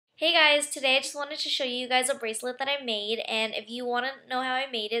Hey guys, today I just wanted to show you guys a bracelet that I made, and if you want to know how I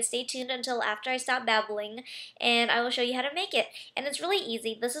made it, stay tuned until after I stop babbling and I will show you how to make it. And it's really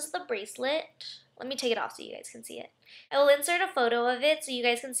easy. This is the bracelet. Let me take it off so you guys can see it. I will insert a photo of it so you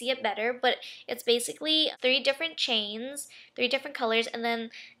guys can see it better, but it's basically 3 different chains, 3 different colors, and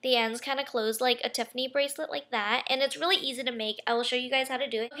then the ends kind of close like a Tiffany bracelet like that, and it's really easy to make. I will show you guys how to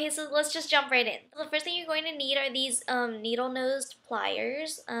do it. Okay, so let's just jump right in. The first thing you're going to need are these needle-nosed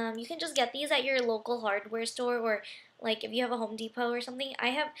pliers. You can just get these at your local hardware store, or like if you have a Home Depot or something.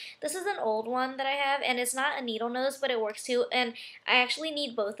 This is an old one that I have, and it's not a needle nose, but it works too, and I actually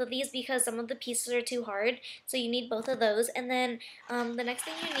need both of these because some of the pieces are too hard, so you need both of those. And then the next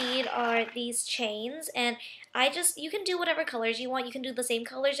thing you need are these chains, and you can do whatever colors you want. You can do the same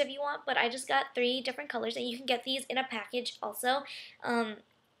colors if you want, but I just got 3 different colors, and you can get these in a package also.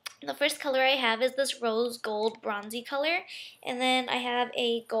 The first color I have is this rose gold bronzy color, and then I have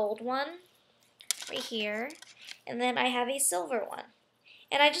a gold one right here, and then I have a silver one.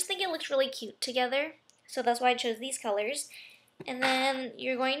 And I just think it looks really cute together, so that's why I chose these colors. And then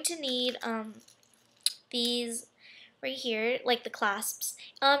you're going to need these right here, like the clasps.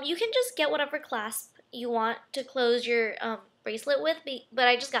 You can just get whatever clasp you want to close your bracelet with, but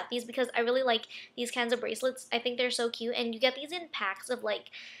I just got these because I really like these kinds of bracelets. I think they're so cute, and you get these in packs of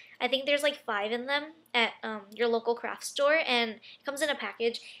I think there's like 5 in them at your local craft store, and it comes in a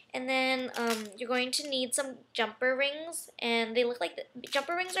package. And then you're going to need some jumper rings, and they look like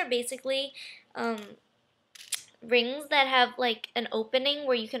jumper rings are basically rings that have like an opening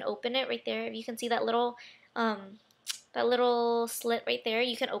where you can open it right there. If you can see that little slit right there,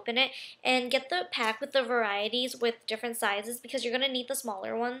 you can open it, and get the pack with the varieties with different sizes because you're going to need the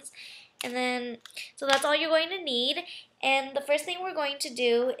smaller ones. And then, so that's all you're going to need. And the first thing we're going to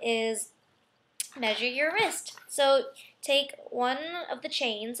do is measure your wrist. So take one of the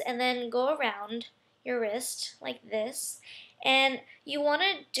chains and then go around your wrist like this. And you want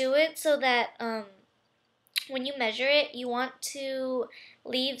to do it so that when you measure it, you want to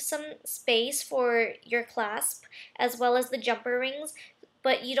leave some space for your clasp as well as the jumper rings,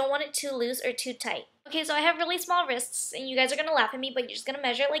 but you don't want it too loose or too tight. Okay, so I have really small wrists, and you guys are going to laugh at me, but you're just going to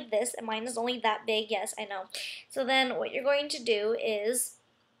measure it like this, and mine is only that big. Yes, I know. So then what you're going to do is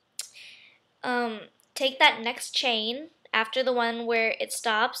take that next chain after the one where it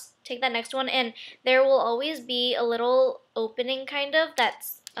stops, take that next one, and there will always be a little opening kind of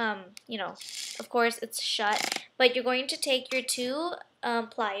that's, you know, of course it's shut, but you're going to take your 2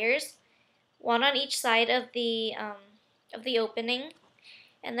 pliers, one on each side of the opening,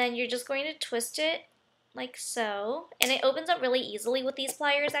 and then you're just going to twist it like so, and it opens up really easily with these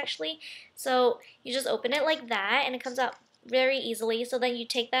pliers actually. So you just open it like that, and it comes out very easily. So then you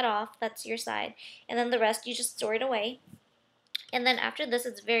take that off, that's your side, and then the rest you just store it away. And then after this,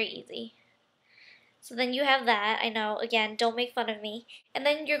 it's very easy. So then you have that. I know, again, don't make fun of me. And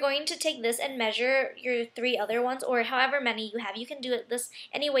then you're going to take this and measure your 3 other ones, or however many you have. You can do it this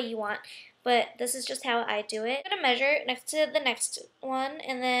any way you want, but this is just how I do it. I'm going to measure next to the next one,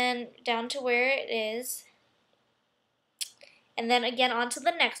 and then down to where it is. And then again onto the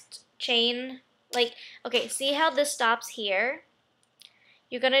next chain. Like, okay, see how this stops here?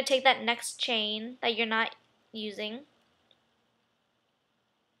 You're going to take that next chain that you're not using,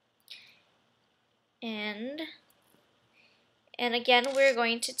 and again we're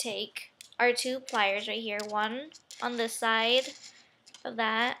going to take our 2 pliers right here, one on this side of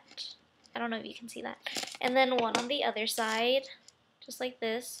that, I don't know if you can see that, and then one on the other side, just like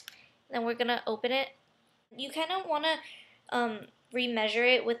this. Then we're gonna open it. You kind of want to remeasure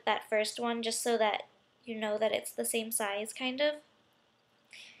it with that first one, just so that you know that it's the same size kind of.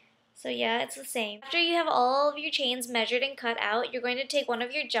 So yeah, it's the same. After you have all of your chains measured and cut out, you're going to take one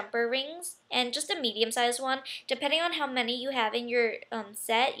of your jumper rings, and just a medium-sized one. Depending on how many you have in your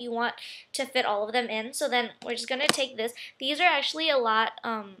set, you want to fit all of them in. So then we're just going to take this. These are actually a lot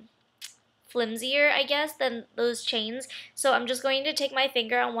flimsier, I guess, than those chains. So I'm just going to take my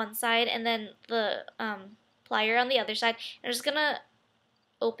finger on one side and then the plier on the other side. And I'm just going to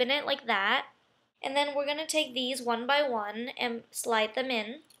open it like that. And then we're going to take these one by one and slide them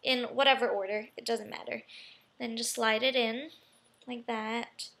in whatever order, it doesn't matter. Then just slide it in like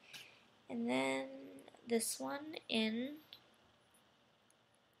that. And then this one in.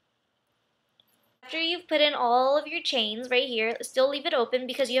 After you've put in all of your chains right here, still leave it open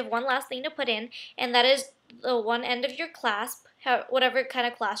because you have one last thing to put in, and that is the one end of your clasp, whatever kind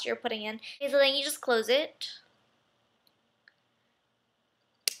of clasp you're putting in. Okay, so then you just close it.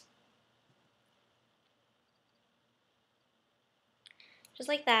 just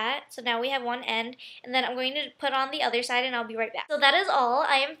like that. So now we have one end, and then I'm going to put on the other side and I'll be right back. So that is all.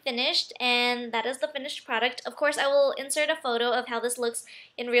 I am finished, and that is the finished product. Of course, I will insert a photo of how this looks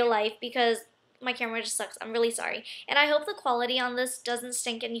in real life because my camera just sucks. I'm really sorry. And I hope the quality on this doesn't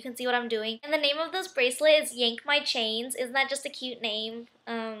stink and you can see what I'm doing. And the name of this bracelet is Yank My Chains. Isn't that just a cute name?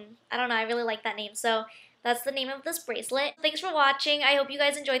 I don't know. I really like that name. So that's the name of this bracelet. Thanks for watching. I hope you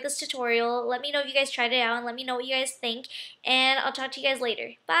guys enjoyed this tutorial. Let me know if you guys tried it out and let me know what you guys think. And I'll talk to you guys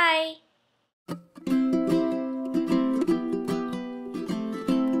later. Bye!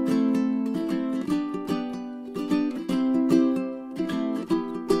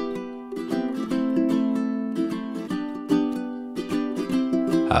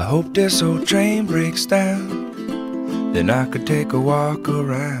 I hope this old train breaks down, then I could take a walk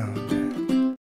around.